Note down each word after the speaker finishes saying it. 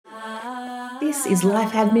This is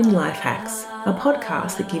Life Admin Life Hacks, a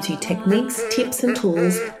podcast that gives you techniques, tips and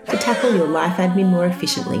tools to tackle your life admin more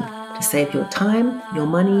efficiently, to save your time, your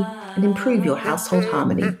money and improve your household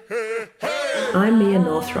harmony. I'm Mia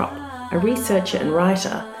Northrop, a researcher and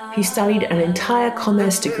writer who studied an entire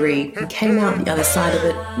commerce degree and came out the other side of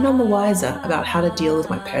it none the wiser about how to deal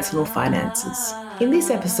with my personal finances. In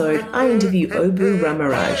this episode, I interview Obu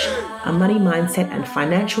Ramaraj, a money mindset and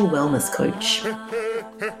financial wellness coach.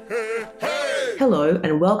 Hello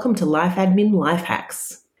and welcome to Life Admin Life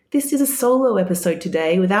Hacks. This is a solo episode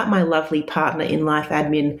today without my lovely partner in Life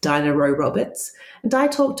Admin, Dinah Rowe Roberts, and I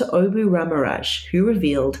talked to Obu Ramaraj, who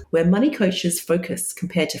revealed where money coaches focus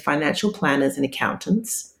compared to financial planners and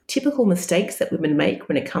accountants, typical mistakes that women make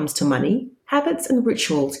when it comes to money, habits and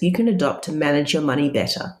rituals you can adopt to manage your money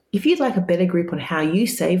better. If you'd like a better grip on how you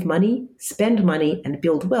save money, spend money, and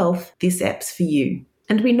build wealth, this app's for you.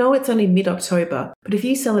 And we know it's only mid-October, but if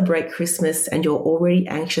you celebrate Christmas and you're already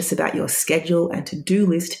anxious about your schedule and to-do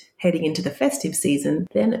list heading into the festive season,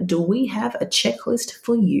 then do we have a checklist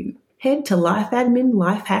for you? Head to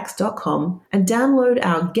lifeadminlifehacks.com and download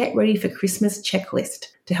our Get Ready for Christmas checklist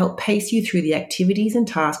to help pace you through the activities and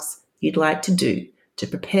tasks you'd like to do to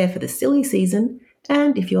prepare for the silly season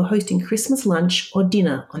and if you're hosting Christmas lunch or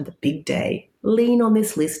dinner on the big day. Lean on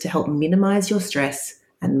this list to help minimize your stress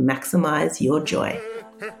and maximize your joy.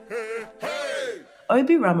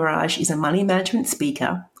 Obu Ramaraj is a money management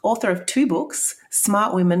speaker, author of 2 books,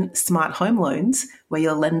 Smart Women, Smart Home Loans, Where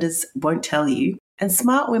Your Lenders Won't Tell You, and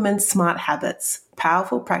Smart Women, Smart Habits,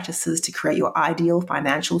 Powerful Practices to Create Your Ideal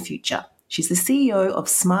Financial Future. She's the CEO of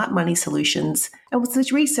Smart Money Solutions and was a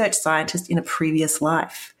research scientist in a previous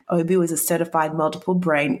life. Obu is a certified multiple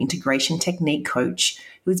brain integration technique coach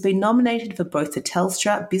who has been nominated for both the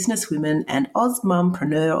Telstra Businesswomen and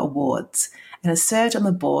Ozmumpreneur Awards and has served on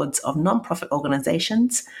the boards of non-profit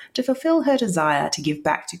organisations to fulfil her desire to give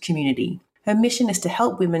back to community. Her mission is to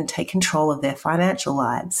help women take control of their financial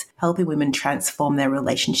lives, helping women transform their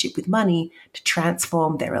relationship with money to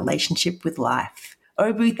transform their relationship with life.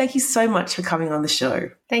 Obu, thank you so much for coming on the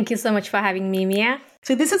show. Thank you so much for having me, Mia.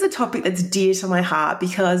 So this is a topic that's dear to my heart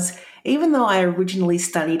because even though I originally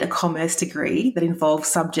studied a commerce degree that involved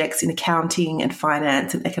subjects in accounting and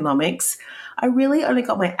finance and economics, I really only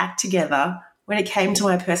got my act together when it came to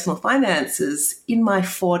my personal finances in my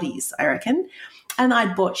 40s, I reckon. And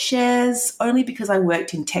I'd bought shares only because I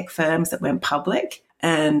worked in tech firms that went public.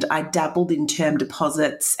 And I dabbled in term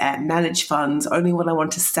deposits and managed funds only when I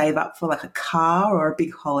wanted to save up for like a car or a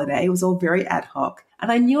big holiday. It was all very ad hoc.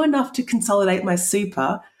 And I knew enough to consolidate my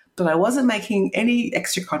super, but I wasn't making any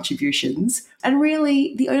extra contributions. And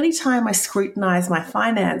really, the only time I scrutinized my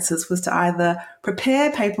finances was to either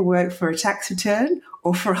prepare paperwork for a tax return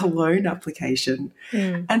or for a loan application.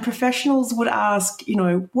 And professionals would ask,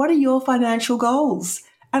 what are your financial goals?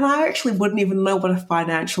 And I actually wouldn't even know what a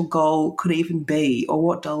financial goal could even be or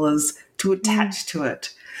what dollars to attach to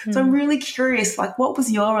it. So I'm really curious, what was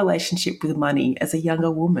your relationship with money as a younger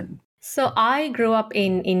woman? So I grew up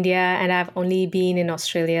in India and I've only been in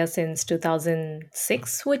Australia since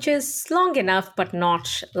 2006, which is long enough, but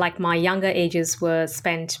not like my younger ages were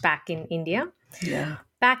spent back in India. Yeah.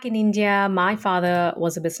 Back in India, my father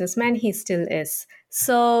was a businessman. He still is.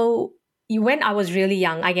 So when I was really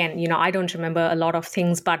young, again, I don't remember a lot of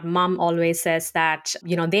things, but mom always says that,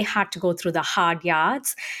 they had to go through the hard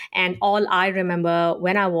yards. And all I remember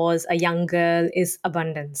when I was a young girl is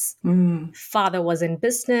abundance. Father was in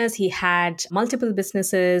business. He had multiple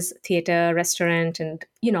businesses, theater, restaurant, and,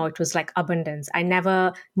 it was like abundance. I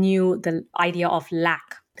never knew the idea of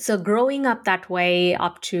lack. So growing up that way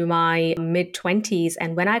up to my mid-20s,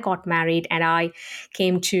 and when I got married and I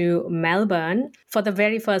came to Melbourne for the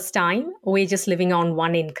very first time, we're just living on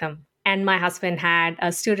one income. And my husband had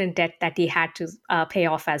a student debt that he had to pay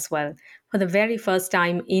off as well. For the very first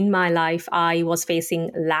time in my life, I was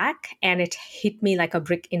facing lack and it hit me like a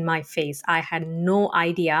brick in my face. I had no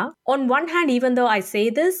idea. On one hand, even though I say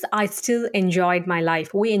this, I still enjoyed my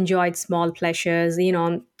life. We enjoyed small pleasures,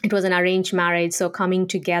 it was an arranged marriage. So coming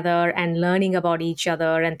together and learning about each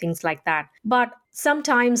other and things like that. But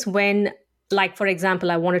sometimes when for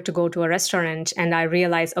example, I wanted to go to a restaurant and I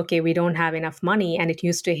realized, okay, we don't have enough money. And it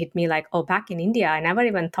used to hit me like, oh, back in India, I never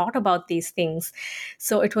even thought about these things.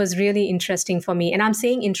 So it was really interesting for me. And I'm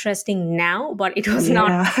saying interesting now, but it was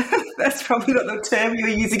not That's probably not the term you were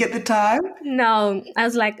using at the time. No, I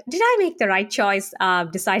was like, did I make the right choice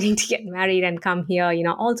deciding to get married and come here?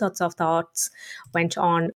 All sorts of thoughts went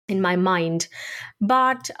on in my mind.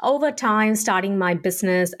 But over time, starting my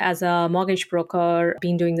business as a mortgage broker,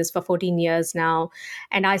 been doing this for 14 years now,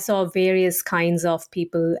 and I saw various kinds of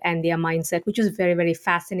people and their mindset, which was very, very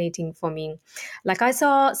fascinating for me. Like I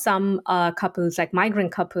saw some couples, like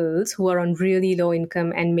migrant couples, who are on really low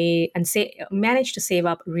income and managed to save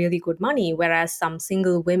up really good money, whereas some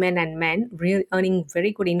single women and men really earning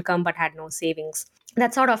very good income but had no savings.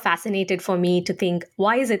 That sort of fascinated for me to think,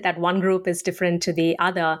 why is it that one group is different to the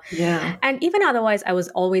other? Yeah. And even otherwise, I was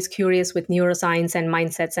always curious with neuroscience and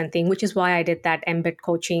mindsets and things, which is why I did that embed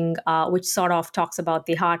coaching, which sort of talks about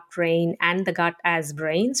the heart, brain, and the gut as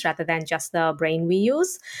brains rather than just the brain we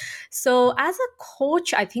use. So as a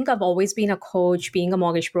coach, I think I've always been a coach, being a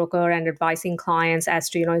mortgage broker and advising clients as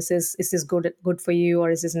to, is this good for you or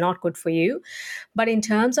is this not good for you? But in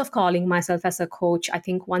terms of calling myself as a coach, I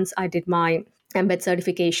think once I did my embed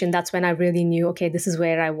certification, that's when I really knew, okay, this is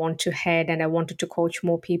where I want to head, and I wanted to coach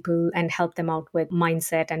more people and help them out with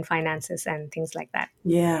mindset and finances and things like that.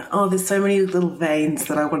 Yeah. Oh, there's so many little veins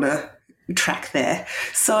that I want to track there.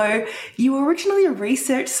 So you were originally a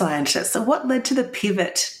research scientist. So what led to the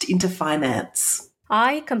pivot into finance?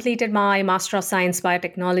 I completed my Master of Science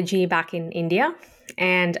Biotechnology back in India.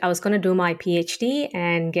 And I was going to do my PhD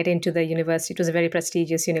and get into the university. It was a very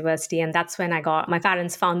prestigious university. And that's when my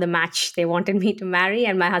parents found the match they wanted me to marry.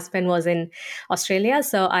 And my husband was in Australia.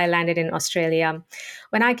 So I landed in Australia.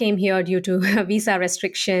 When I came here due to visa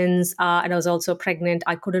restrictions, and I was also pregnant,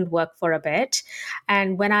 I couldn't work for a bit.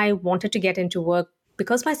 And when I wanted to get into work,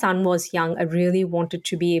 because my son was young, I really wanted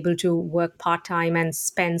to be able to work part-time and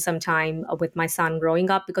spend some time with my son growing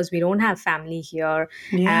up, because we don't have family here.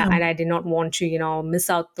 Yeah. And I did not want to, miss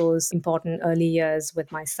out those important early years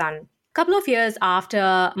with my son. Couple of years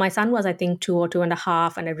after, my son was, I think, 2 or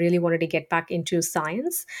 2.5, and I really wanted to get back into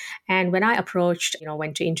science. And when I approached,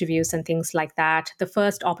 went to interviews and things like that, the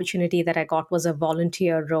first opportunity that I got was a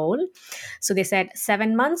volunteer role. So they said,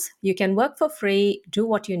 7 months, you can work for free, do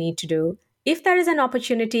what you need to do. If there is an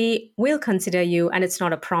opportunity, we'll consider you, and it's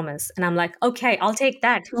not a promise. And I'm like, okay, I'll take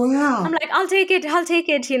that. Wow. I'm like, I'll take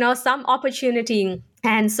it, some opportunity.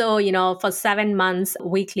 And so, for 7 months,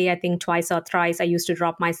 weekly, I think twice or thrice, I used to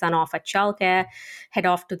drop my son off at childcare, head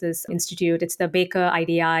off to this institute. It's the Baker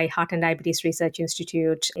IDI, Heart and Diabetes Research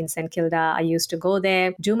Institute in St. Kilda. I used to go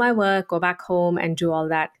there, do my work, go back home and do all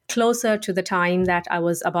that. Closer to the time that I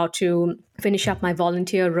was about to finish up my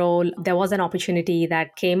volunteer role, there was an opportunity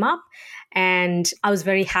that came up. And I was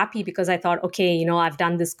very happy because I thought, okay, I've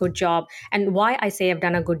done this good job. And why I say I've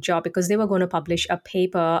done a good job, because they were going to publish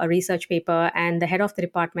a research paper, and the head of the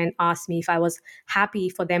department asked me if I was happy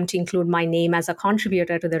for them to include my name as a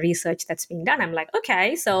contributor to the research that's being done. I'm like,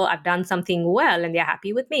 okay, so I've done something well and they're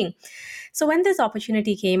happy with me. So when this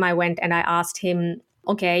opportunity came, I went and I asked him,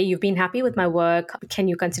 okay, you've been happy with my work. Can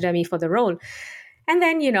you consider me for the role? And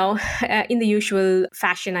then, in the usual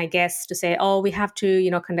fashion, I guess, to say, oh, we have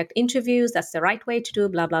to, conduct interviews. That's the right way to do,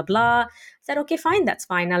 blah, blah, blah. I said, okay, fine, that's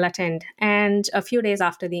fine. I'll attend. And a few days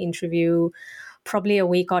after the interview, probably a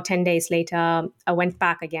week or 10 days later, I went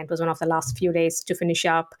back again. It was one of the last few days to finish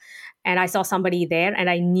up. And I saw somebody there, and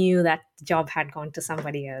I knew that the job had gone to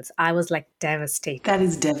somebody else. I was like devastated. That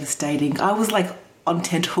is devastating. I was like on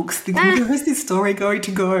tenterhooks thinking, where is this story going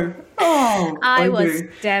to go? Oh, I was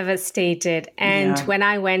devastated. And when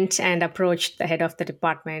I went and approached the head of the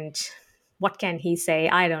department, what can he say?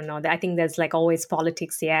 I don't know. I think there's like always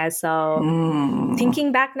politics here. So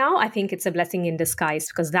thinking back now, I think it's a blessing in disguise,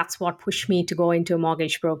 because that's what pushed me to go into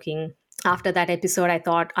mortgage broking. After that episode, I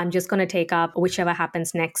thought, I'm just going to take up whichever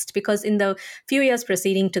happens next. Because in the few years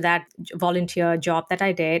preceding to that volunteer job that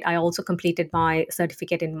I did, I also completed my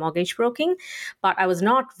certificate in mortgage broking. But I was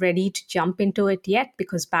not ready to jump into it yet,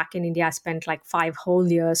 because back in India, I spent like 5 whole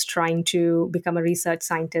years trying to become a research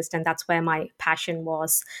scientist. And that's where my passion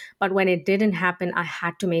was. But when it didn't happen, I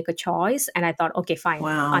had to make a choice. And I thought, okay, fine,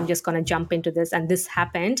 I'm just going to jump into this. And this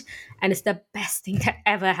happened. And it's the best thing that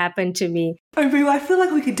ever happened to me. Obu, I feel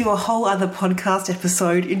like we could do a whole other podcast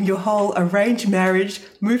episode in your whole arranged marriage,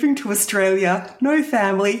 moving to Australia, no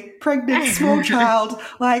family, pregnant, small child.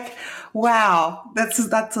 Like, wow, there's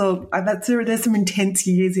some intense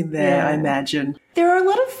years in there, I imagine. There are a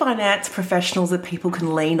lot of finance professionals that people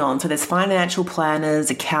can lean on. So there's financial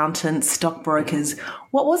planners, accountants, stockbrokers.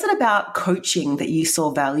 What was it about coaching that you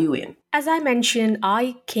saw value in? As I mentioned,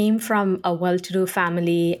 I came from a well-to-do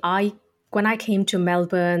family. I When I came to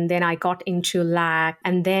Melbourne, then I got into LAC,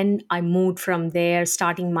 and then I moved from there,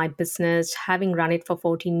 starting my business, having run it for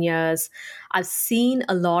 14 years. I've seen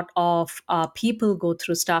a lot of people go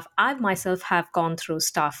through stuff. I myself have gone through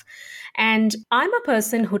stuff. And I'm a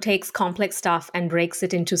person who takes complex stuff and breaks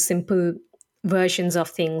it into simple versions of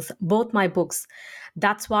things. Both my books,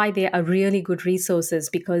 that's why they are really good resources,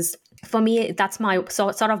 because for me, that's my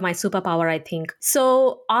sort of my superpower, I think.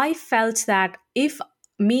 So I felt that if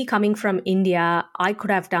me coming from India, I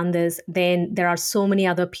could have done this, then there are so many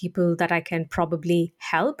other people that I can probably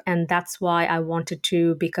help. And that's why I wanted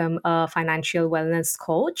to become a financial wellness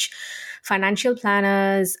coach. Financial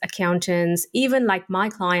planners, accountants, even like my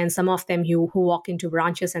clients, some of them who walk into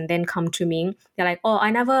branches and then come to me, they're like, oh,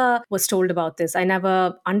 I never was told about this. I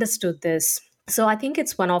never understood this. So I think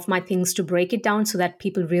it's one of my things to break it down so that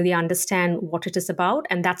people really understand what it is about.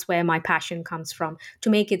 And that's where my passion comes from, to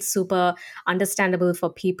make it super understandable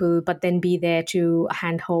for people, but then be there to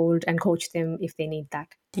handhold and coach them if they need that.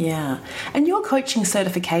 Yeah. And your coaching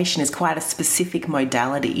certification is quite a specific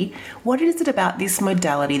modality. What is it about this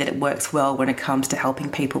modality that it works well when it comes to helping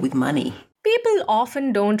people with money? People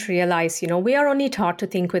often don't realize, we are only taught to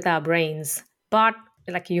think with our brains. But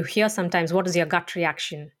like you hear sometimes, what is your gut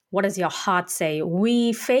reaction? What does your heart say?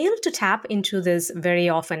 We fail to tap into this very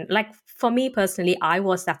often. Like for me personally, I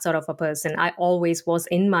was that sort of a person. I always was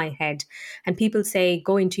in my head. And people say,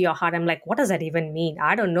 go into your heart. I'm like, what does that even mean?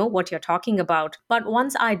 I don't know what you're talking about. But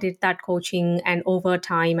once I did that coaching, and over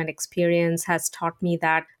time and experience has taught me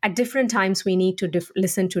that at different times we need to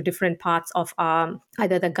listen to different parts of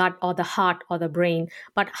either the gut or the heart or the brain.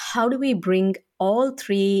 But how do we bring all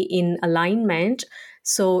three in alignment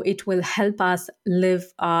so it will help us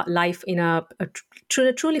live life in a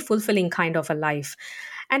truly fulfilling kind of a life?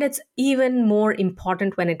 And it's even more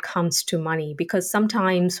important when it comes to money, because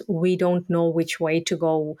sometimes we don't know which way to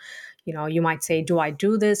go. You might say, do I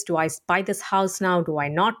do this? Do I buy this house now? Do I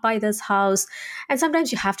not buy this house? And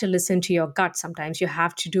sometimes you have to listen to your gut. Sometimes you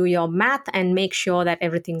have to do your math and make sure that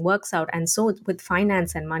everything works out. And so with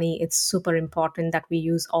finance and money, it's super important that we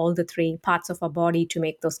use all the three parts of our body to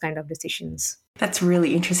make those kind of decisions. That's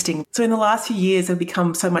really interesting. So in the last few years, I've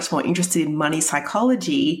become so much more interested in money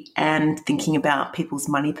psychology and thinking about people's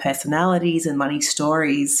money personalities and money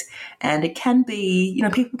stories. And it can be,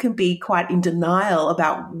 people can be quite in denial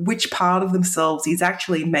about which part of themselves is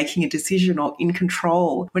actually making a decision or in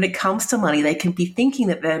control. When it comes to money, they can be thinking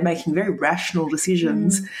that they're making very rational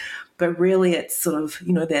decisions. But really it's sort of,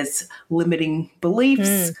 there's limiting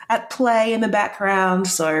beliefs at play in the background.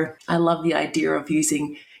 So I love the idea of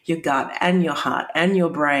using your gut and your heart and your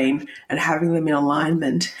brain and having them in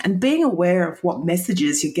alignment and being aware of what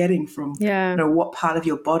messages you're getting from what part of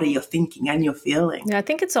your body you're thinking and you're feeling. Yeah, I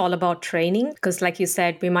think it's all about training, because like you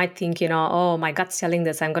said, we might think, oh, my gut's telling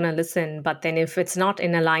this, I'm going to listen. But then if it's not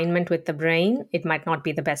in alignment with the brain, it might not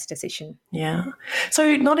be the best decision. Yeah.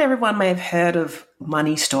 So not everyone may have heard of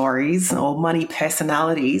money stories or money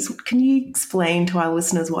personalities. Can you explain to our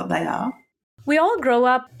listeners what they are? We all grow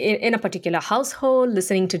up in a particular household,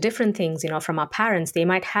 listening to different things, from our parents. They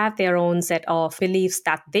might have their own set of beliefs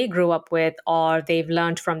that they grew up with or they've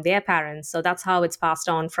learned from their parents. So that's how it's passed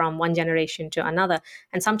on from one generation to another.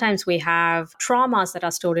 And sometimes we have traumas that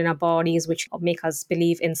are stored in our bodies, which make us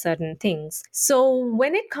believe in certain things. So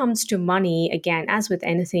when it comes to money, again, as with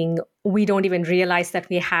anything, we don't even realize that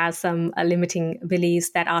we have some limiting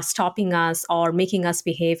beliefs that are stopping us or making us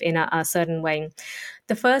behave in a certain way.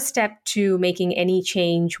 The first step to making any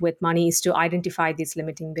change with money is to identify these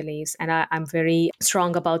limiting beliefs. And I'm very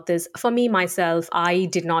strong about this. For me, myself, I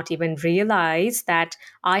did not even realize that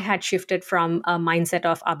I had shifted from a mindset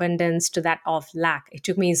of abundance to that of lack. It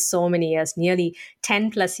took me so many years, nearly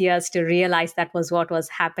 10 plus years, to realize that was what was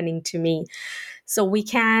happening to me. So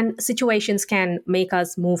situations can make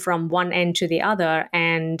us move from one end to the other.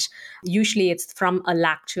 And usually it's from a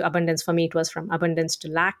lack to abundance. For me, it was from abundance to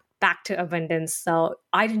lack, back to abundance. So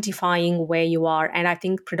identifying where you are. And I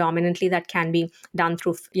think predominantly that can be done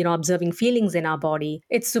through, observing feelings in our body.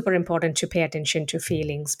 It's super important to pay attention to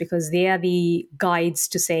feelings, because they are the guides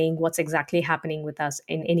to saying what's exactly happening with us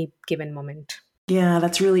in any given moment. Yeah,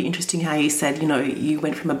 that's really interesting how you said, you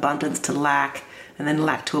went from abundance to lack and then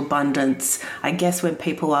lack to abundance. I guess when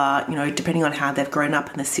people are, depending on how they've grown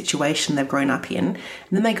up in the situation they've grown up in, and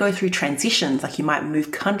then they go through transitions, like you might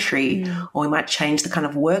move country or you might change the kind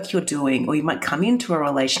of work you're doing, or you might come into a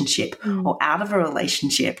relationship or out of a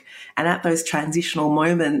relationship. And at those transitional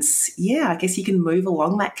moments, I guess you can move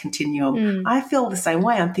along that continuum. I feel the same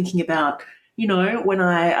way. I'm thinking about, when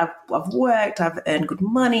I've worked, I've earned good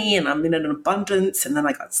money and I'm in an abundance, and then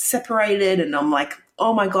I got separated and I'm like,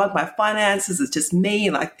 oh my God, my finances is just me.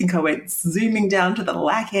 And I think I went zooming down to the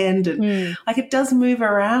lack end and like it does move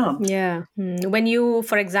around. Yeah. When you,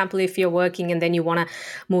 for example, if you're working and then you want to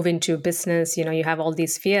move into business, you have all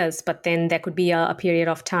these fears, but then there could be a period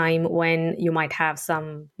of time when you might have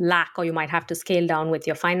some lack or you might have to scale down with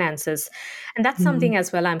your finances. And that's something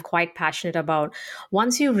as well I'm quite passionate about.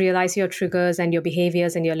 Once you realize your triggers and your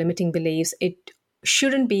behaviors and your limiting beliefs, it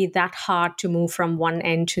shouldn't be that hard to move from one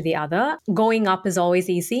end to the other. Going up is always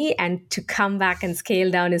easy, and to come back and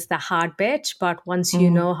scale down is the hard bit. But once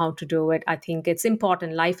you know how to do it, I think it's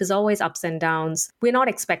important. Life is always ups and downs. We're not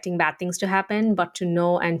expecting bad things to happen, but to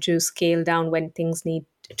know and to scale down when things need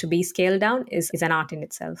to be scaled down is an art in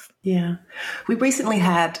itself. Yeah. We recently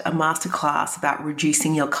had a masterclass about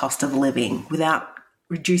reducing your cost of living without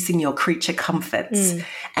reducing your creature comforts.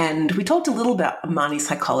 And we talked a little about money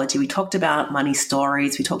psychology. We talked about money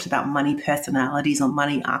stories. We talked about money personalities or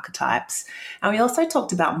money archetypes. And we also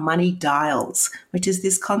talked about money dials, which is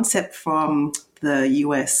this concept from the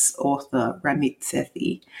US author Ramit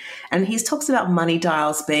Sethi. And he talks about money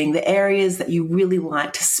dials being the areas that you really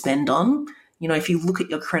like to spend on. If you look at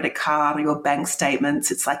your credit card or your bank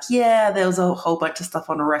statements, it's like, yeah, there was a whole bunch of stuff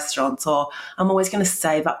on restaurants, or I'm always going to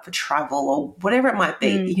save up for travel, or whatever it might be.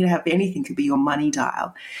 You can have anything could be your money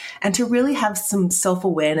dial. And to really have some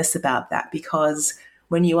self-awareness about that, because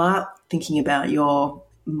when you are thinking about your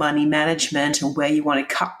money management and where you want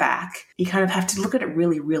to cut back, you kind of have to look at it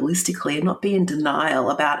really realistically and not be in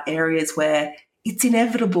denial about areas where it's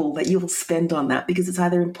inevitable that you'll spend on that because it's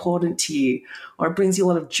either important to you or it brings you a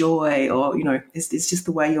lot of joy, or, it's just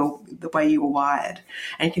the way you were wired.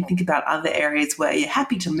 And you can think about other areas where you're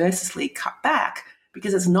happy to mercilessly cut back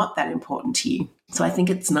because it's not that important to you. So I think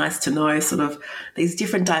it's nice to know sort of these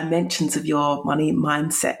different dimensions of your money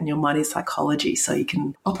mindset and your money psychology, so you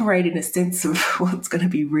can operate in a sense of what's going to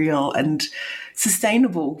be real and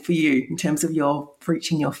sustainable for you in terms of your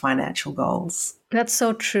reaching your financial goals. That's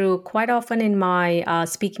so true. Quite often in my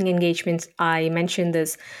speaking engagements, I mention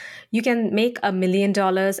this. You can make $1 million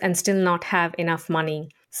and still not have enough money.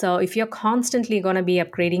 So if you're constantly going to be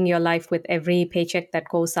upgrading your life with every paycheck that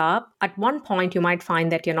goes up, at one point you might find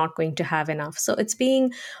that you're not going to have enough. So it's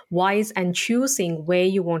being wise and choosing where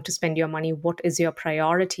you want to spend your money, what is your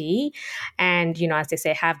priority. And, as they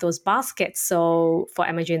say, have those baskets. So for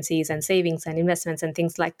emergencies and savings and investments and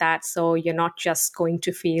things like that. So you're not just going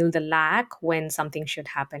to feel the lack when something should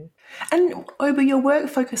happen. And Obu, your work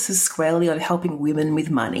focuses squarely on helping women with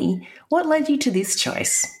money. What led you to this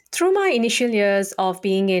choice? Through my initial years of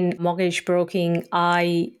being in mortgage broking,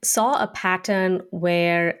 I saw a pattern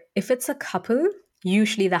where if it's a couple,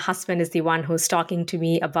 usually the husband is the one who's talking to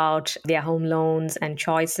me about their home loans and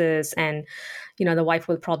choices, and the wife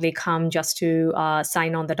will probably come just to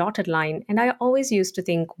sign on the dotted line. And I always used to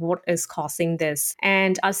think, what is causing this?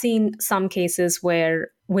 And I've seen some cases where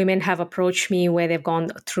women have approached me where they've gone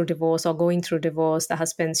through divorce or going through divorce, the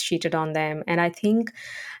husband's cheated on them. And I think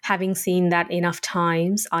having seen that enough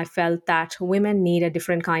times, I felt that women need a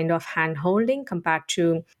different kind of hand-holding compared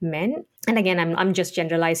to men. And again, I'm just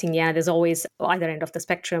generalizing. Yeah, there's always either end of the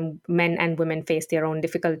spectrum. Men and women face their own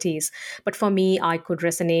difficulties. But for me, I could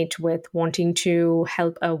resonate with wanting to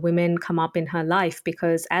help a woman come up in her life,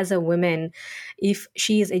 because as a woman, if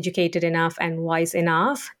she is educated enough and wise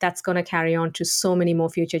enough, that's going to carry on to so many more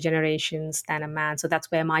future generations than a man. So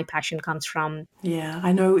that's where my passion comes from. Yeah,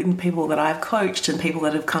 I know in people that I've coached and people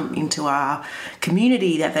that have come into our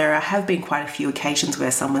community that there have been quite a few occasions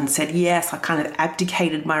where someone said, yes, I kind of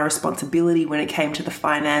abdicated my responsibility when it came to the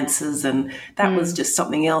finances, and that was just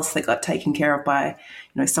something else that got taken care of by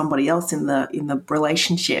somebody else in the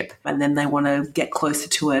relationship, and then they want to get closer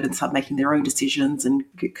to it and start making their own decisions and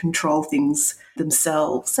control things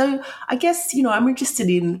themselves. So I guess I'm interested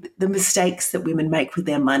in the mistakes that women make with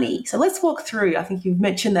their money. So let's walk through. I think you've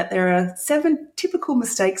mentioned that there are 7 typical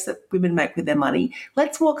mistakes that women make with their money.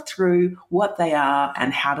 Let's walk through what they are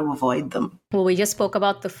and how to avoid them. Well, we just spoke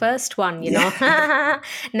about the first one,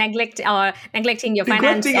 neglecting your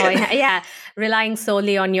finance, relying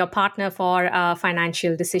solely on your partner for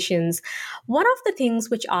financial decisions. One of the things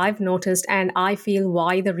which I've noticed, and I feel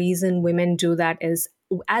why the reason women do that is,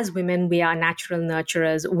 as women, we are natural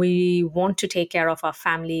nurturers. We want to take care of our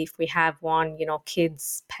family if we have one,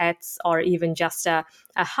 kids, pets, or even just a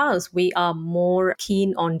a house, we are more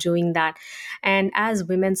keen on doing that. And as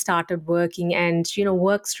women started working, and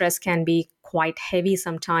work stress can be quite heavy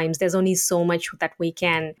sometimes. There's only so much that we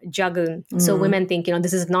can juggle. So women think,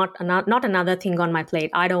 this is not another thing on my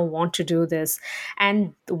plate. I don't want to do this.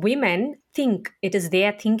 And women think it is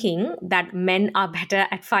their thinking that men are better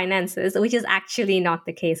at finances, which is actually not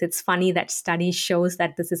the case. It's funny that study shows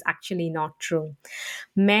that this is actually not true.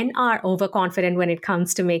 Men are overconfident when it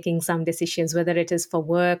comes to making some decisions, whether it is for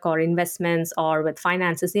work or investments or with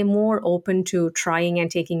finances. They're more open to trying and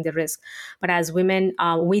taking the risk. But as women,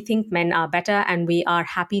 we think men are better, and we are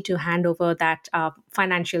happy to hand over that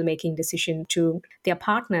financial making decision to their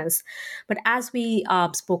partners. But as we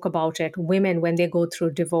spoke about it, women, when they go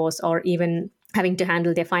through divorce or even having to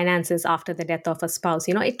handle their finances after the death of a spouse,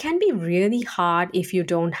 it can be really hard if you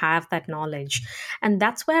don't have that knowledge. And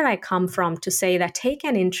that's where I come from to say that take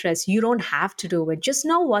an interest. You don't have to do it. Just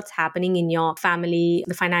know what's happening in your family,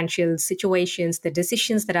 the financial situations, the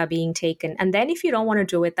decisions that are being taken. And then if you don't want to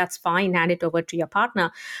do it, that's fine. Hand it over to your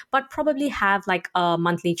partner, but probably have like a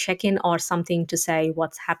monthly check-in or something to say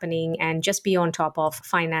what's happening and just be on top of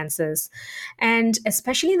finances. And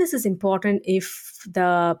especially this is important if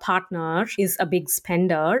the partner is a big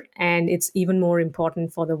spender, and it's even more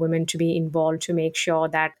important for the women to be involved to make sure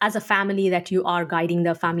that as a family that you are guiding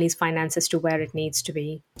the family's finances to where it needs to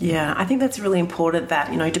be. Yeah, I think that's really important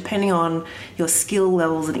that, depending on your skill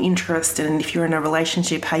levels and interest, and if you're in a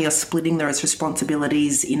relationship, how you're splitting those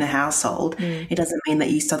responsibilities in a household, it doesn't mean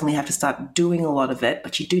that you suddenly have to start doing a lot of it,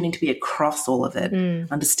 but you do need to be across all of it.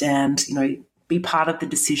 Understand, be part of the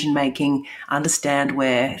decision making, understand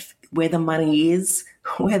where the money is,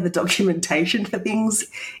 where the documentation for things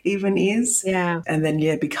even is. Yeah. And then,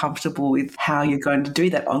 be comfortable with how you're going to do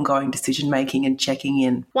that ongoing decision making and checking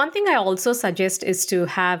in. One thing I also suggest is to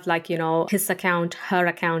have his account, her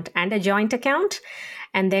account, and a joint account,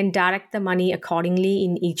 and then direct the money accordingly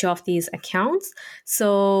in each of these accounts.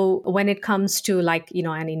 So when it comes to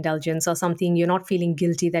an indulgence or something, you're not feeling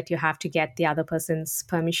guilty that you have to get the other person's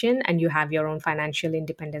permission, and you have your own financial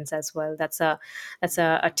independence as well. That's a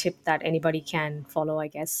tip that anybody can follow, I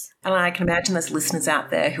guess. And I can imagine there's listeners out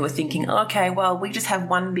there who are thinking, okay, well, we just have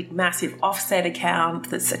one big massive offset account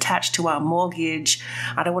that's attached to our mortgage.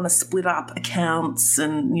 I don't want to split up accounts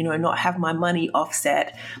and, not have my money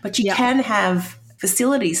offset. But you can have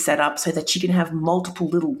facilities set up so that you can have multiple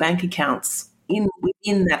little bank accounts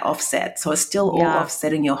within that offset. So it's still all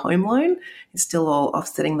offsetting your home loan. It's still all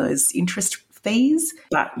offsetting those interest fees,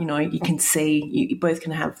 but you can see you both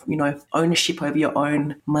can have ownership over your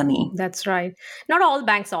own money. That's right. Not all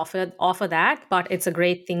banks offer that, but it's a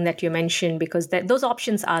great thing that you mentioned, because those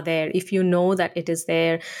options are there. If you know that it is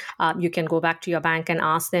there, you can go back to your bank and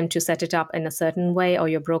ask them to set it up in a certain way, or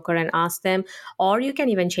your broker and ask them, or you can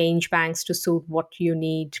even change banks to suit what you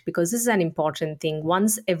need, because this is an important thing.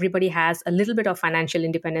 Once everybody has a little bit of financial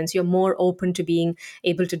independence, you're more open to being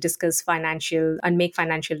able to discuss financial and make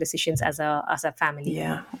financial decisions as a family.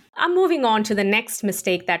 Yeah. I'm moving on to the next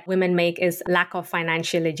mistake that women make is lack of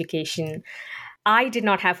financial education. I did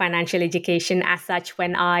not have financial education as such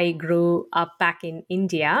when I grew up back in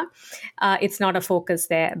India. It's not a focus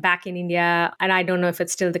there back in India, and I don't know if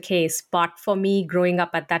it's still the case. But for me, growing up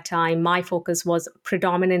at that time, my focus was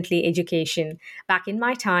predominantly education. Back in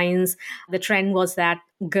my times, the trend was that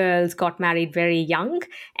girls got married very young.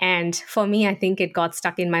 And for me, I think it got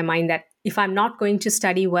stuck in my mind that if I'm not going to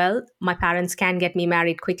study well, my parents can get me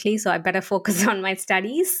married quickly, so I better focus on my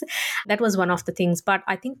studies. That was one of the things. But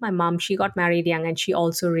I think my mom, she got married young, and she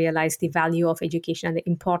also realized the value of education and the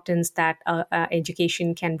importance that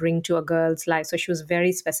education can bring to a girl's life. So she was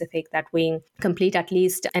very specific that we complete at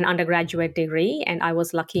least an undergraduate degree, and I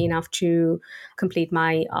was lucky enough to complete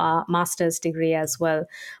my master's degree as well.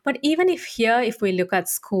 But even if we look at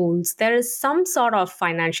schools, there is some sort of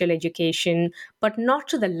financial education, but not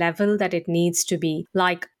to the level that it needs to be.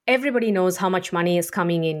 Like, everybody knows how much money is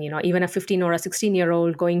coming in. Even a 15 or a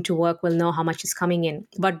 16-year-old going to work will know how much is coming in.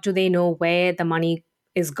 But do they know where the money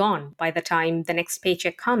is gone by the time the next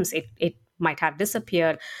paycheck comes? It might have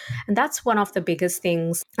disappeared. And that's one of the biggest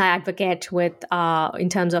things I advocate with in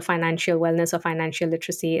terms of financial wellness or financial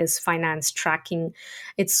literacy is finance tracking.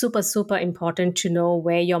 It's super, super important to know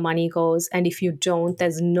where your money goes. And if you don't,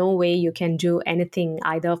 there's no way you can do anything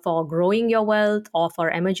either for growing your wealth or for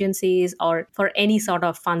emergencies or for any sort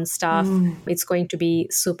of fun stuff. It's going to be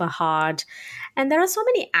super hard. And there are so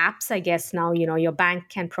many apps, I guess, now, your bank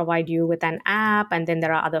can provide you with an app, and then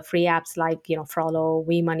there are other free apps like, Frollo,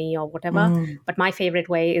 WeMoney, or whatever. But my favorite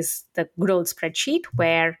way is the good old spreadsheet,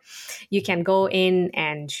 where you can go in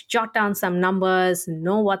and jot down some numbers,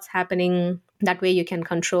 know what's happening. That way you can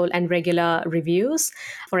control, and regular reviews.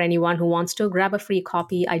 For anyone who wants to grab a free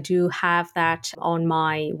copy, I do have that on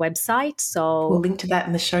my website. We'll So link to that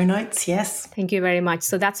in the show notes. Yes. thank you very much.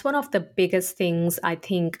 So that's one of the biggest things, I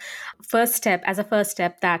think, as a first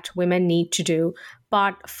step that women need to do.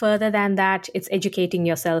 But further than that, it's educating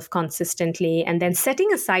yourself consistently and then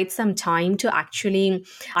setting aside some time to actually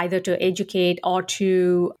either to educate or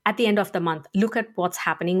to, at the end of the month, look at what's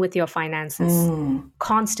happening with your finances.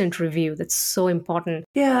 Constant review. That's so important.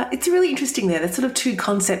 Yeah, it's really interesting there. There's sort of two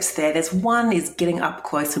concepts there. There's one is getting up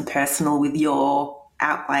close and personal with your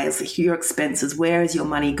outlays, your expenses. Where is your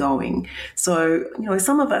money going? So,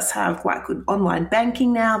 some of us have quite good online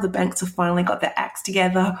banking now. The banks have finally got their acts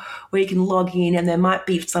together where you can log in and there might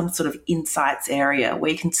be some sort of insights area where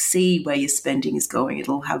you can see where your spending is going.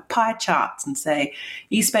 It'll have pie charts and say,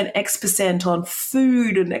 you spent X% on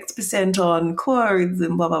food and X% on clothes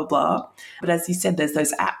and blah, blah, blah. But as you said, there's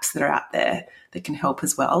those apps that are out there that can help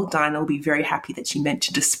as well. Dinah will be very happy that you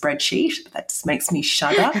mentioned a spreadsheet. That just makes me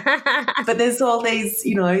shudder. But there's all these,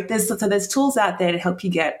 there's tools out there to help you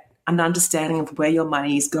get an understanding of where your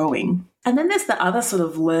money is going. And then there's the other sort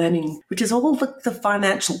of learning, which is all the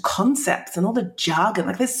financial concepts and all the jargon.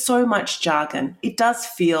 Like there's so much jargon. It does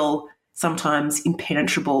feel sometimes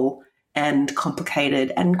impenetrable and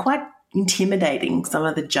complicated and quite intimidating, some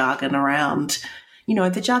of the jargon around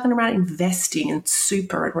the jargon around investing and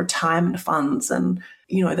super and retirement funds and,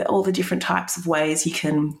 all the different types of ways you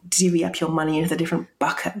can divvy up your money into the different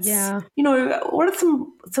buckets. Yeah. What are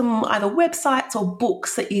some either websites or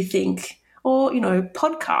books that you think, or,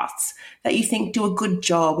 podcasts that you think do a good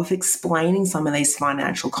job of explaining some of these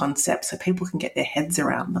financial concepts so people can get their heads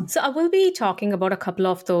around them? So I will be talking about a couple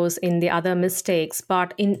of those in the other mistakes,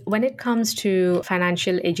 but when it comes to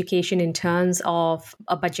financial education in terms of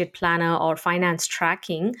a budget planner or finance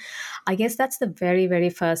tracking, I guess that's the very, very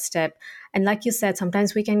first step. And like you said,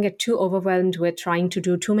 sometimes we can get too overwhelmed with trying to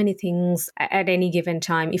do too many things at any given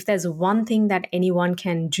time. If there's one thing that anyone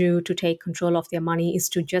can do to take control of their money is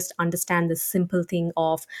to just understand the simple thing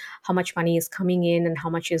of how much money is coming in and how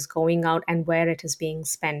much is going out and where it is being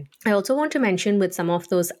spent. I also want to mention with some of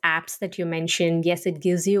those apps that you mentioned, yes, it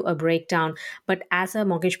gives you a breakdown. But as a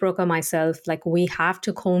mortgage broker myself, like we have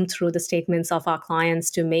to comb through the statements of our clients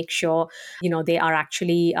to make sure, they are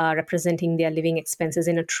actually representing their living expenses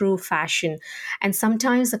in a true fashion. And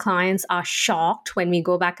sometimes the clients are shocked when we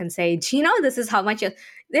go back and say, do you know this is how much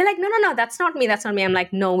they're like, no, that's not me. I'm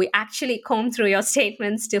like, no, we actually comb through your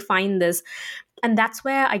statements to find this. And that's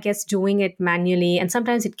where I guess doing it manually, and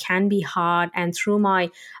sometimes it can be hard. And through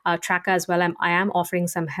my tracker as well, I am offering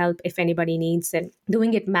some help if anybody needs it.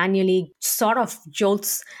 Doing it manually sort of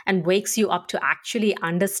jolts and wakes you up to actually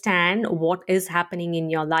understand what is happening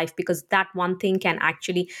in your life, because that one thing can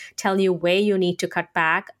actually tell you where you need to cut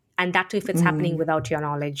back. And that too, if it's happening without your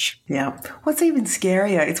knowledge. Yeah. What's even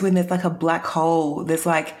scarier is when there's like a black hole. There's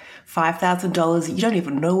like $5,000. You don't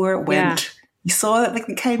even know where it went. Yeah. You saw it, like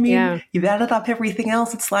it came in. You've added up everything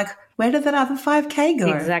else. It's like, where did that other $5,000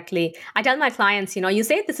 go? Exactly. I tell my clients, you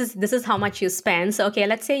say this is how much you spend. So, okay,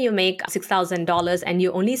 let's say you make $6,000 and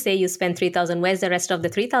you only say you spend $3,000. Where's the rest of the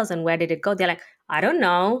 $3,000? Where did it go? They're like, I don't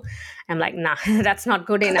know. I'm like, nah, that's not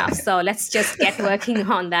good enough. So let's just get working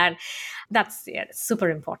on that. That's super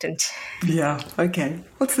important. Yeah. Okay.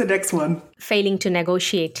 What's the next one? Failing to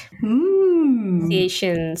negotiate.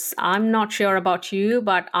 Negotiations. I'm not sure about you,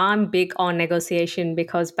 but I'm big on negotiation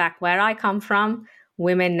because back where I come from,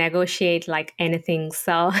 women negotiate like anything.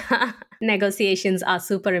 So negotiations are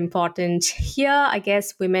super important. Here, I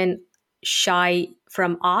guess women shy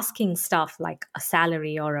from asking stuff like a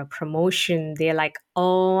salary or a promotion. They're like,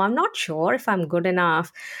 oh, I'm not sure if I'm good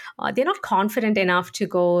enough. They're not confident enough to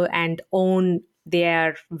go and own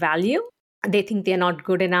their value. They think they're not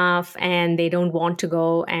good enough and they don't want to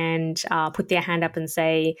go and put their hand up and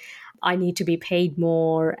say, I need to be paid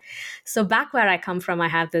more. So back where I come from, I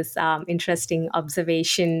have this interesting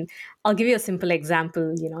observation. I'll give you a simple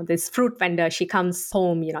example. This fruit vendor, she comes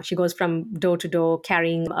home, she goes from door to door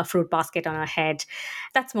carrying a fruit basket on her head.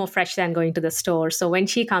 That's more fresh than going to the store. So when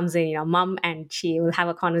she comes in, mom and she will have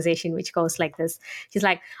a conversation which goes like this. She's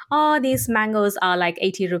like, oh, these mangoes are like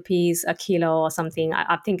 80 rupees a kilo or something.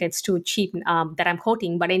 I think it's too cheap that I'm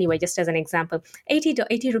quoting. But anyway, just as an example, 80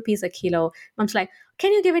 rupees a kilo. Mom's like,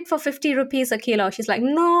 can you give it for 50 rupees a kilo? She's like,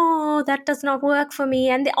 no, that does not work for me.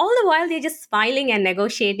 And all the while, they're just smiling and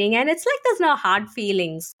negotiating. And it's like there's no hard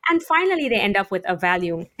feelings. And finally, they end up with a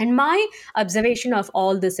value. And my observation of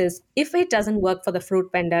all this is, if it doesn't work for the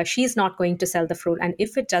fruit vendor, she's not going to sell the fruit. And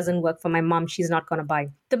if it doesn't work for my mom, she's not going to buy.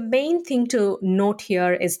 The main thing to note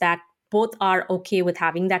here is that both are okay with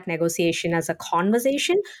having that negotiation as a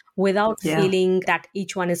conversation without Yeah. feeling that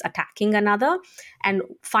each one is attacking another. And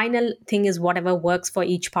final thing is whatever works for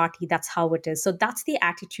each party, that's how it is. So that's the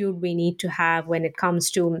attitude we need to have when it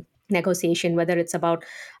comes to negotiation, whether it's about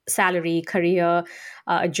salary, career,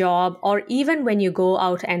 a job, or even when you go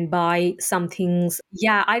out and buy some things.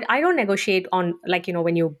 Yeah, I don't negotiate on, like,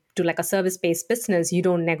 when you do like a service based business, you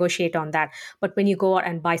don't negotiate on that. But when you go out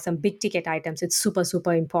and buy some big ticket items, it's super,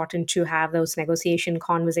 super important to have those negotiation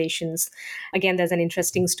conversations. Again, there's an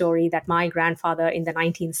interesting story that my grandfather in the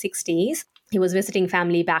 1960s, he was visiting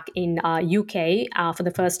family back in UK for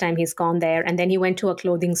the first time he's gone there. And then he went to a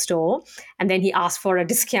clothing store and then he asked for a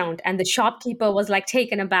discount. And the shopkeeper was like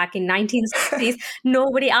taken aback. In 1960s,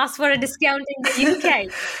 nobody asked for a discount in the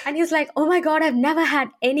UK. And he was like, oh my God, I've never had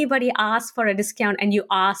anybody ask for a discount. And you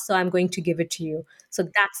asked, so I'm going to give it to you. So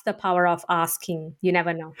that's the power of asking. You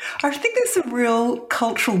never know. I think there's some real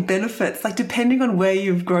cultural benefits, like depending on where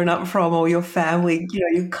you've grown up from or your family,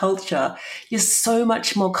 your culture, you're so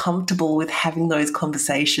much more comfortable with having those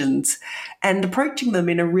conversations and approaching them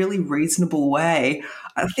in a really reasonable way.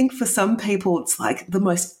 I think for some people, it's like the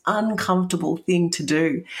most uncomfortable thing to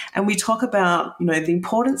do. And we talk about, the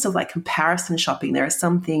importance of like comparison shopping. There are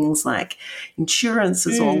some things like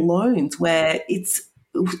insurances or loans where it's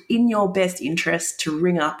in your best interest to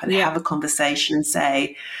ring up and have a conversation and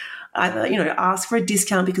say, either, ask for a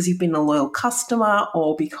discount because you've been a loyal customer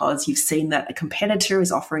or because you've seen that a competitor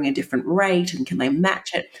is offering a different rate and can they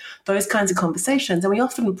match it? Those kinds of conversations. And we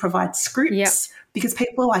often provide scripts because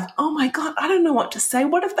people are like, oh my God, I don't know what to say.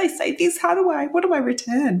 What if they say this? What do I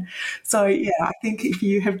return? So I think if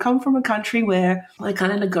you have come from a country where like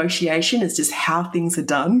kind of negotiation is just how things are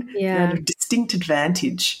done, you're at a distinct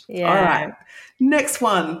advantage. Yeah. All right. Next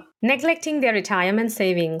one. Neglecting their retirement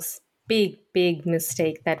savings. Big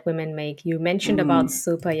mistake that women make. You mentioned about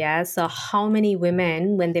super, yeah. So how many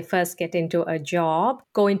women, when they first get into a job,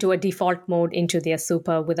 go into a default mode into their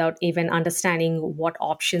super without even understanding what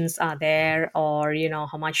options are there or,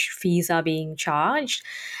 how much fees are being charged.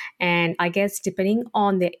 And I guess depending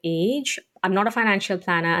on the age, I'm not a financial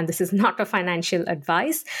planner and this is not a financial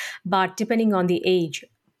advice, but depending on the age,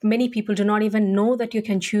 many people do not even know that you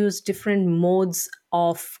can choose different modes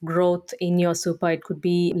of growth in your super. It could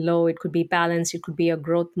be low, it could be balanced, it could be a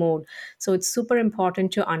growth mode. So it's super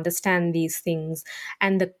important to understand these things.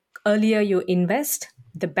 And the earlier you invest,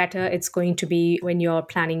 the better it's going to be when you're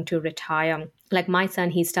planning to retire. Like my son,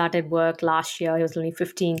 he started work last year. He was only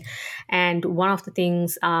 15. And one of the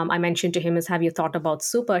things I mentioned to him is, have you thought about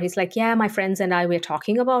super? He's like, yeah, my friends and I were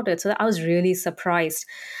talking about it. So I was really surprised.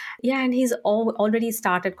 Yeah, and he's already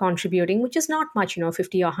started contributing, which is not much,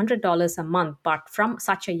 $50 or $100 a month. But from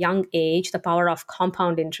such a young age, the power of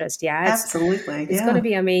compound interest, Absolutely. It's going to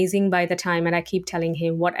be amazing by the time. And I keep telling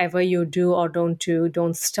him, whatever you do or don't do,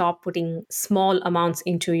 don't stop putting small amounts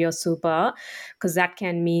into your super, because that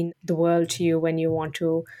can mean the world to you when you want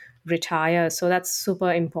to retire. So that's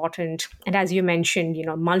super important. And as you mentioned,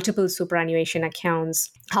 multiple superannuation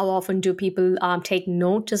accounts. How often do people take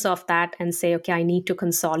notice of that and say, okay, I need to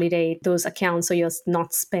consolidate those accounts so you're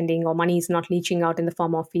not spending or money is not leaching out in the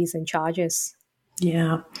form of fees and charges?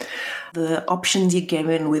 Yeah. The options you're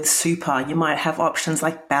given with super, you might have options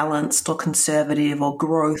like balanced or conservative or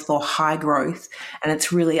growth or high growth. And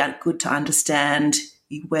it's really good to understand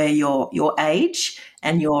where your age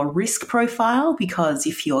and your risk profile, because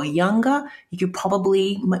if you're younger, you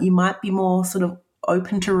might be more sort of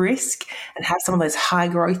open to risk and have some of those high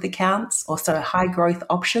growth accounts or so high growth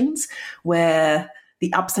options where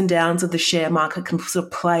the ups and downs of the share market can sort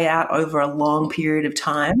of play out over a long period of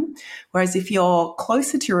time. Whereas if you're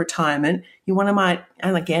closer to retirement,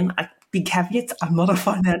 and again, big caveats, I'm not a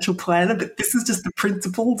financial planner, but this is just the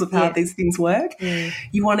principles of how these things work.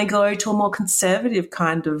 You want to go to a more conservative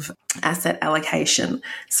kind of asset allocation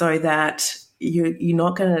so that you're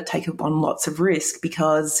not going to take on lots of risk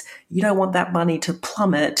because you don't want that money to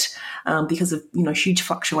plummet because of huge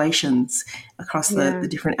fluctuations across the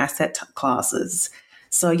different asset classes.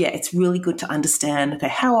 So it's really good to understand, okay,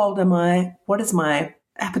 how old am I? What is my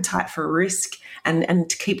appetite for risk? And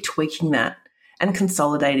to keep tweaking that and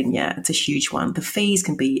consolidating. It's a huge one. The fees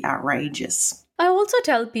can be outrageous. I also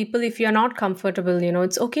tell people, if you're not comfortable,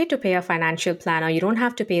 it's okay to pay a financial planner. You don't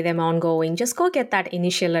have to pay them ongoing. Just go get that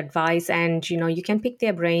initial advice and, you can pick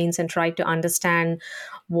their brains and try to understand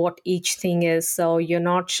what each thing is. So you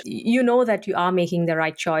know that you are making the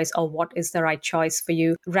right choice, or what is the right choice for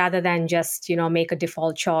you, rather than just, make a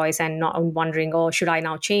default choice and not wondering, oh, should I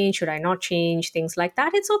now change? Should I not change? Things like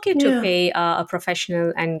that. It's okay to Yeah. pay a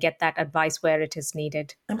professional and get that advice where it is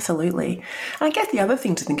needed. Absolutely. And I guess the other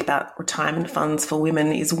thing to think about retirement funds for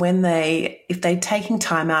women is if they're taking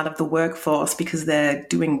time out of the workforce because they're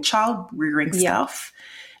doing child rearing stuff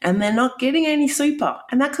and they're not getting any super.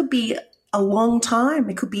 And that could be a long time.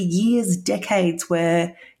 It could be years, decades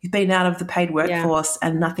where you've been out of the paid workforce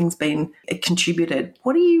and nothing's been contributed.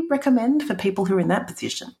 What do you recommend for people who are in that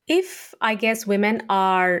position? If, I guess, women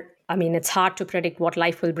are, it's hard to predict what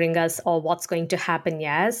life will bring us or what's going to happen.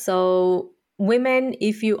 Yeah. So women,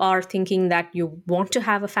 if you are thinking that you want to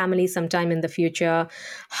have a family sometime in the future,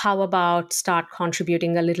 how about start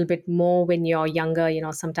contributing a little bit more when you're younger?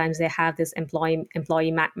 Sometimes they have this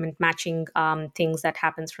employee matching things that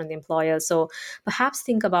happens from the employer. So perhaps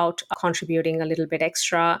think about contributing a little bit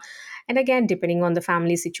extra. And again, depending on the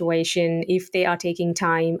family situation, if they are taking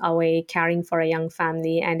time away caring for a young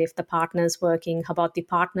family, and if the partner is working, how about the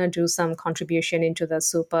partner do some contribution into the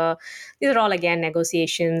super? These are all, again,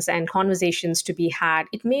 negotiations and conversations to be had.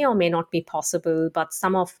 It may or may not be possible, but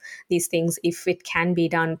some of these things, if it can be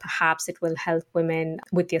done, perhaps it will help women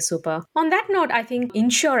with their super. On that note, I think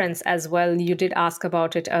insurance as well, you did ask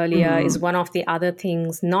about it earlier, is one of the other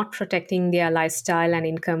things, not protecting their lifestyle and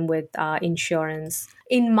income with insurance.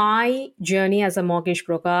 In my journey as a mortgage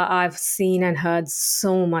broker, I've seen and heard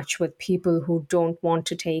so much with people who don't want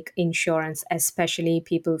to take insurance, especially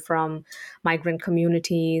people from migrant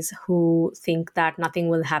communities who think that nothing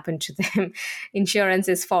will happen to them. Insurance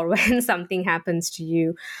is for when something happens to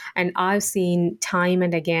you. And I've seen time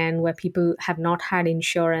and again where people have not had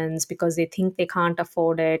insurance because they think they can't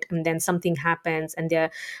afford it. And then something happens and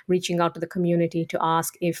they're reaching out to the community to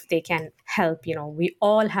ask if they can help. We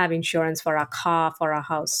all have insurance for our car, for our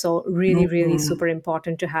house. So really, really super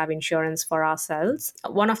important to have insurance for ourselves.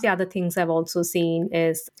 One of the other things I've also seen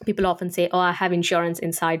is people often say, oh, I have insurance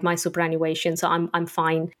inside my superannuation, so I'm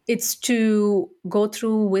fine. It's to go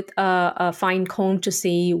through with a fine comb to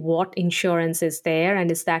see what insurance is there and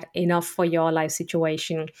is that enough for your life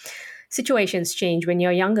situation. Situations change. When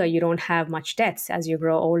you're younger, you don't have much debts. As you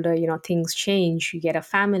grow older, things change. You get a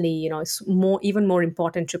family, it's even more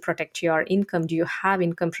important to protect your income. Do you have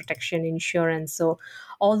income protection insurance? So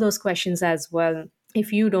all those questions as well.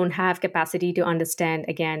 If you don't have capacity to understand,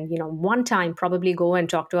 again, one time, probably go and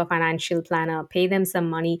talk to a financial planner, pay them some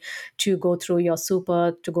money to go through your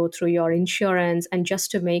super, to go through your insurance, and just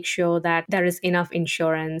to make sure that there is enough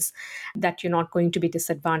insurance that you're not going to be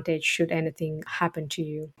disadvantaged should anything happen to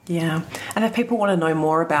you. Yeah. And if people want to know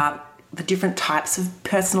more about the different types of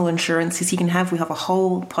personal insurances you can have, we have a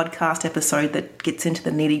whole podcast episode that gets into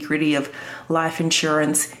the nitty-gritty of life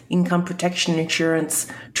insurance, income protection insurance,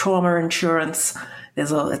 trauma insurance.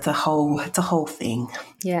 It's a whole thing.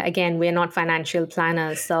 Yeah, again, we're not financial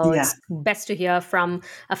planners, so it's best to hear from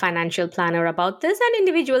a financial planner about this. And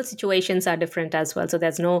individual situations are different as well. So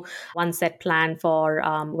there's no one set plan for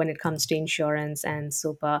when it comes to insurance and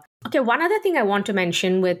super. Okay, one other thing I want to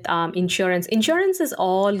mention with insurance. Insurance is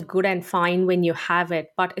all good and fine when you have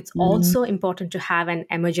it, but it's also important to have an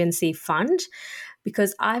emergency fund.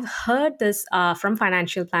 Because I've heard this from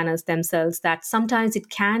financial planners themselves that sometimes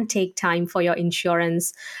it can take time for your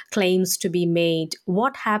insurance claims to be made.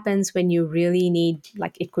 What happens when you really need,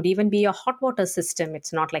 like it could even be a hot water system.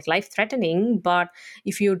 It's not like life threatening, but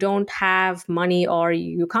if you don't have money or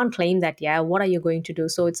you can't claim that, what are you going to do?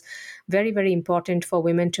 So it's very, very important for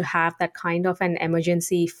women to have that kind of an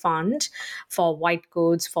emergency fund for white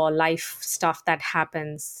goods, for life stuff that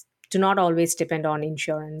happens. Do not always depend on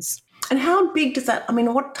insurance. And how big does that,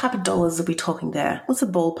 what type of dollars are we talking there? What's the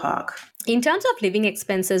ballpark? In terms of living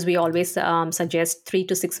expenses, we always suggest 3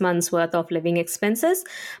 to 6 months worth of living expenses.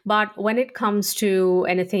 But when it comes to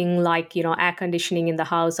anything like, air conditioning in the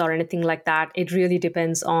house or anything like that, it really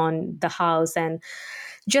depends on the house. And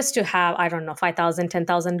just to have, I don't know, $5,000,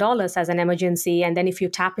 $10,000 as an emergency. And then if you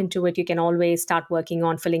tap into it, you can always start working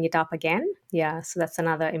on filling it up again. Yeah, so that's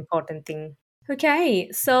another important thing. Okay,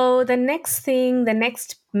 so the next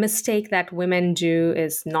mistake that women do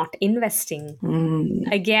is not investing.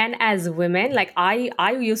 Again, as women, like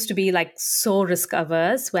I used to be like so risk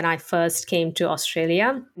averse when I first came to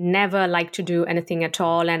Australia, never liked to do anything at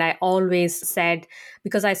all. And I always said,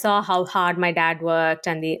 because I saw how hard my dad worked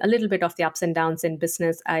and a little bit of the ups and downs in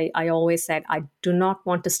business, I always said, I do not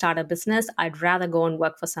want to start a business. I'd rather go and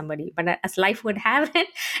work for somebody. But as life would have it,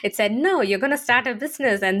 it said, no, you're going to start a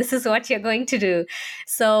business and this is what you're going to do.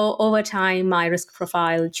 So over time, my risk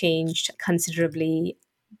profile changed considerably.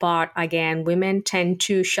 But again, women tend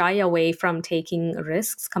to shy away from taking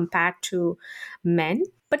risks compared to men.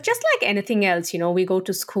 But just like anything else, we go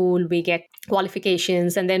to school, we get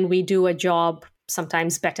qualifications, and then we do a job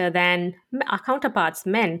sometimes better than our counterparts,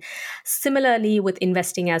 men. Similarly, with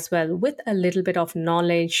investing as well, with a little bit of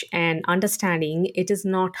knowledge and understanding, it is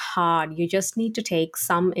not hard. You just need to take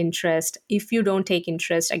some interest. If you don't take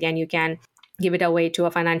interest, again, you can give it away to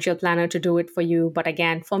a financial planner to do it for you. But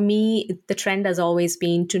again, for me, the trend has always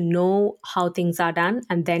been to know how things are done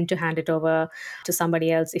and then to hand it over to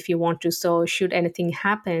somebody else if you want to. So should anything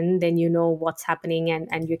happen, then you know what's happening,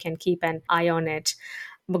 and you can keep an eye on it.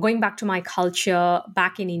 But going back to my culture,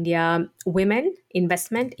 back in India, women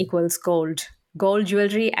investment equals gold. Gold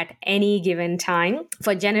jewelry at any given time.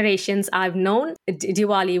 For generations, I've known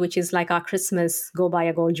Diwali, which is like our Christmas, go buy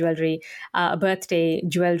a gold jewelry, birthday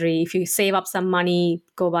jewelry. If you save up some money,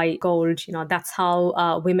 go buy gold. That's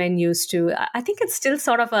how women used to. I think it's still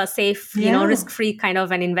sort of a safe, risk-free kind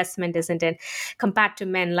of an investment, isn't it? Compared to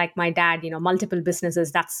men like my dad, multiple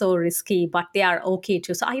businesses, that's so risky, but they are okay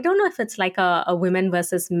too. So I don't know if it's like a women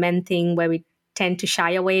versus men thing where we tend to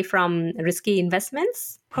shy away from risky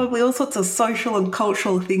investments. Probably all sorts of social and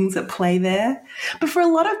cultural things at play there. But for a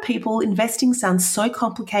lot of people, investing sounds so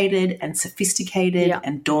complicated and sophisticated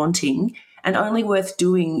and daunting, and only worth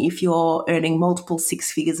doing if you're earning multiple six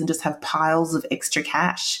figures and just have piles of extra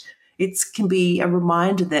cash. It can be a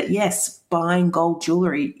reminder that, yes, buying gold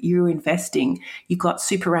jewelry, you're investing. You've got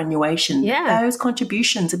superannuation. Yeah. Those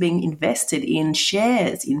contributions are being invested in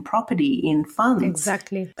shares, in property, in funds.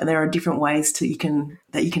 Exactly. And there are different ways that you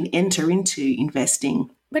can enter into investing.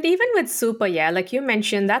 But even with super, like you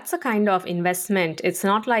mentioned, that's a kind of investment. It's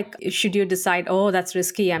not like, should you decide, oh, that's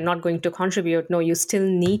risky, I'm not going to contribute. No, you still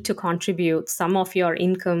need to contribute some of your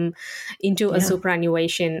income into a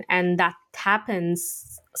superannuation. And that happens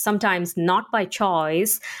sometimes not by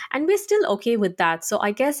choice, and we're still okay with that. So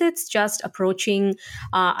I guess it's just approaching,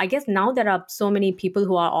 I guess now there are so many people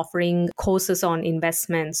who are offering courses on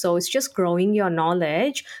investment. So it's just growing your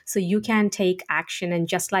knowledge so you can take action, and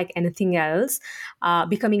just like anything else,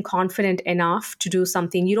 becoming confident enough to do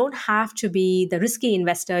something. You don't have to be the risky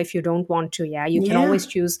investor if you don't want to. You can always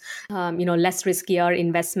choose less riskier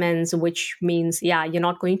investments, which means you're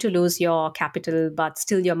not going to lose your capital, but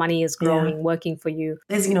still your money is growing, working for you.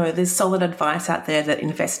 There's solid advice out there that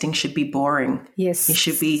investing should be boring. Yes. It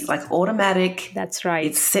should be like automatic. That's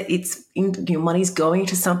right. Your money's going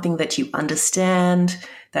to something that you understand,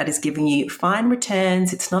 that is giving you fine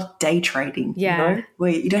returns. It's not day trading,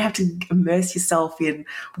 where you don't have to immerse yourself in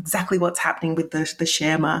exactly what's happening with the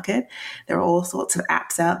share market. There are all sorts of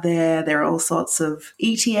apps out there. There are all sorts of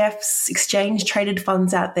ETFs, exchange traded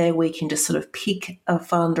funds out there where you can just sort of pick a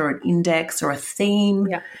fund or an index or a theme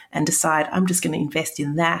and decide, I'm just going to invest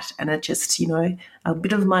in that. And it just, a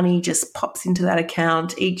bit of money just pops into that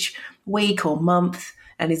account each week or month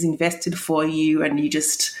and is invested for you, and you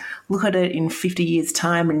just look at it in 50 years'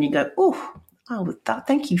 time and you go,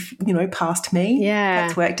 thank you, past me. Yeah.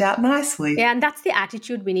 That's worked out nicely. Yeah, and that's the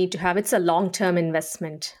attitude we need to have. It's a long-term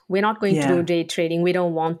investment. We're not going to do day trading. We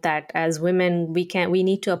don't want that. As women, we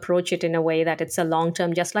need to approach it in a way that it's a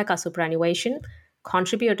long-term, just like our superannuation.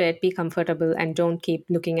 Contribute it, be comfortable, and don't keep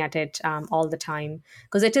looking at it all the time,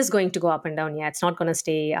 because it is going to go up and down. It's not going to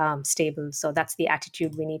stay stable. So that's the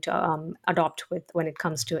attitude we need to adopt when it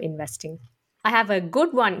comes to investing. I have a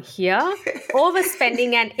good one here.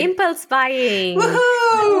 Overspending and impulse buying.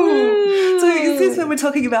 Woohoo! So is this when we're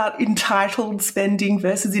talking about entitled spending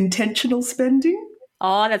versus intentional spending?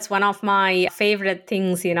 Oh, that's one of my favorite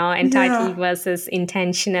things, entitled versus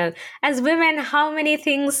intentional. As women, how many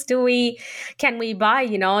things can we buy?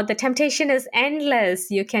 The temptation is endless.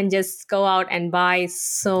 You can just go out and buy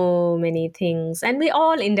so many things. And we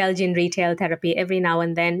all indulge in retail therapy every now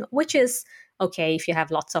and then, which is okay if you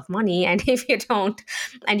have lots of money. And if you don't,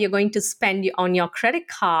 and you're going to spend on your credit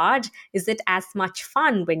card, is it as much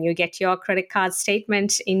fun when you get your credit card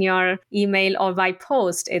statement in your email or by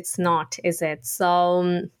post? It's not, is it?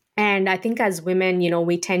 So, and I think as women,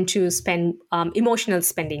 we tend to spend emotional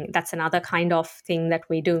spending. That's another kind of thing that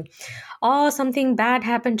we do. Oh, something bad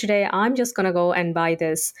happened today. I'm just going to go and buy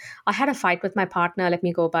this. I had a fight with my partner. Let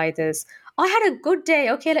me go buy this. I had a good day.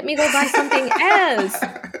 Okay, let me go buy something else.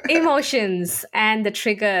 Emotions and the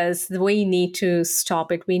triggers, we need to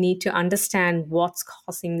stop it. We need to understand what's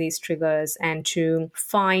causing these triggers and to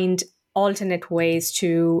find alternate ways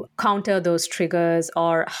to counter those triggers,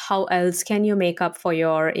 or how else can you make up for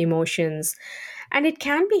your emotions. And it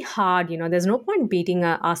can be hard, there's no point beating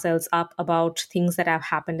ourselves up about things that have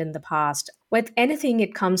happened in the past. With anything,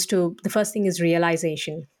 it comes to the first thing is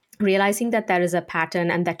realization. realizing that there is a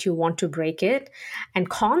pattern and that you want to break it, and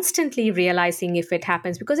constantly realizing if it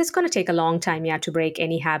happens, because it's going to take a long time, to break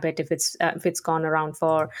any habit if it's gone around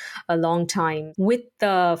for a long time. With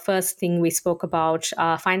the first thing we spoke about,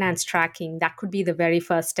 finance tracking, that could be the very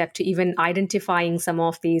first step to even identifying some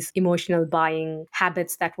of these emotional buying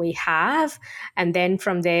habits that we have, and then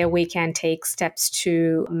from there we can take steps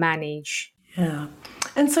to manage. Yeah.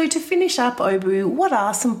 And so to finish up, Obu, what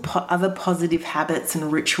are some other positive habits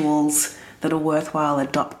and rituals that are worthwhile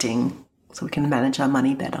adopting so we can manage our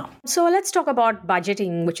money better? So let's talk about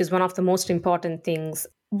budgeting, which is one of the most important things.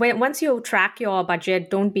 Once you track your budget,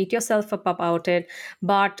 don't beat yourself up about it,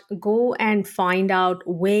 but go and find out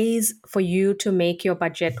ways for you to make your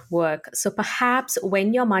budget work. So perhaps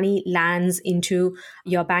when your money lands into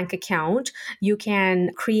your bank account, you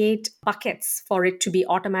can create buckets for it to be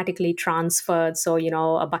automatically transferred. So,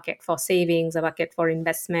 a bucket for savings, a bucket for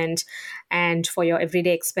investment, and for your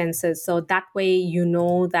everyday expenses. So that way, you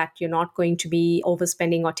know that you're not going to be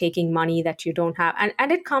overspending or taking money that you don't have.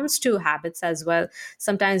 And it comes to habits as well.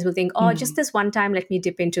 Sometimes we'll think, just this one time, let me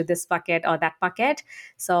dip into this bucket or that bucket.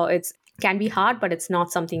 So it's can be hard, but it's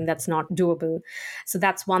not something that's not doable. So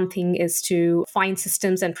that's one thing, is to find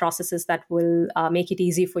systems and processes that will make it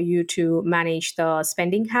easy for you to manage the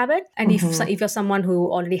spending habit. And if you're someone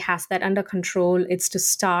who already has that under control, it's to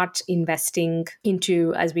start investing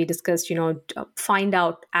into, as we discussed, find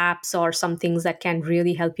out apps or some things that can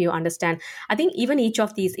really help you understand. I think even each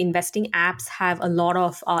of these investing apps have a lot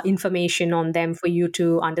of information on them for you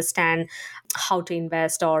to understand how to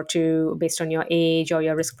invest, or to based on your age or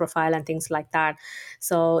your risk profile and things like that.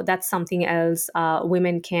 So that's something else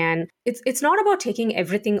women can. It's not about taking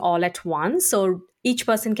everything all at once. So each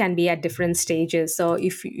person can be at different stages. So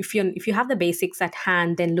if you have the basics at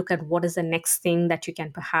hand, then look at what is the next thing that you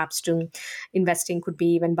can perhaps do. Investing could be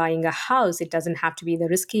even buying a house. It doesn't have to be the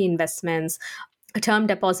risky investments, a term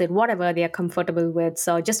deposit, whatever they are comfortable with.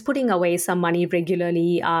 So just putting away some money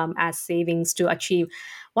regularly as savings to achieve.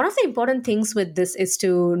 One of the important things with this is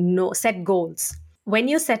to set goals. When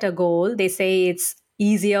you set a goal, they say it's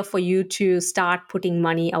easier for you to start putting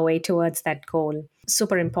money away towards that goal.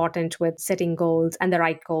 Super important with setting goals, and the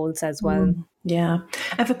right goals as well. Yeah.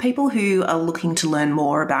 And for people who are looking to learn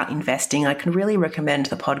more about investing, I can really recommend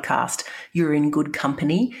the podcast, You're in Good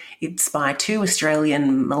Company. It's by two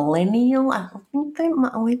Australian millennial, I think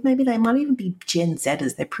maybe they might even be Gen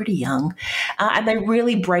Zers. They're pretty young. And they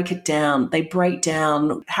really break it down. They break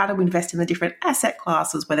down how to invest in the different asset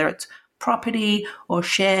classes, whether it's property or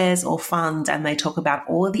shares or funds, and they talk about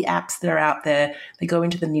all of the apps that are out there. They go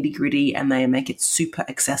into the nitty-gritty and they make it super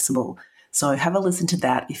accessible. So have a listen to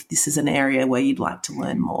that if this is an area where you'd like to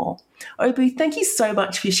learn more. Obu, thank you so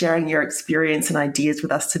much for sharing your experience and ideas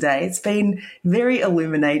with us today. It's been very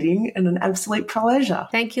illuminating and an absolute pleasure.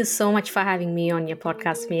 Thank you so much for having me on your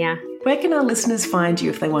podcast, Mia. Where can our listeners find you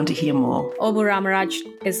if they want to hear more? Obu Ramaraj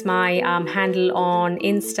is my handle on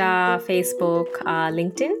Insta, Facebook,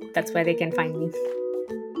 LinkedIn. That's where they can find me.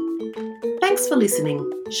 Thanks for listening.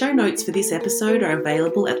 Show notes for this episode are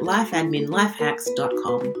available at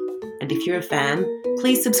lifeadminlifehacks.com. And if you're a fan,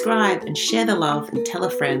 please subscribe and share the love and tell a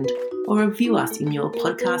friend, or review us in your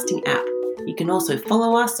podcasting app. You can also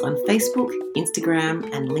follow us on Facebook,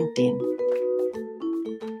 Instagram, and LinkedIn.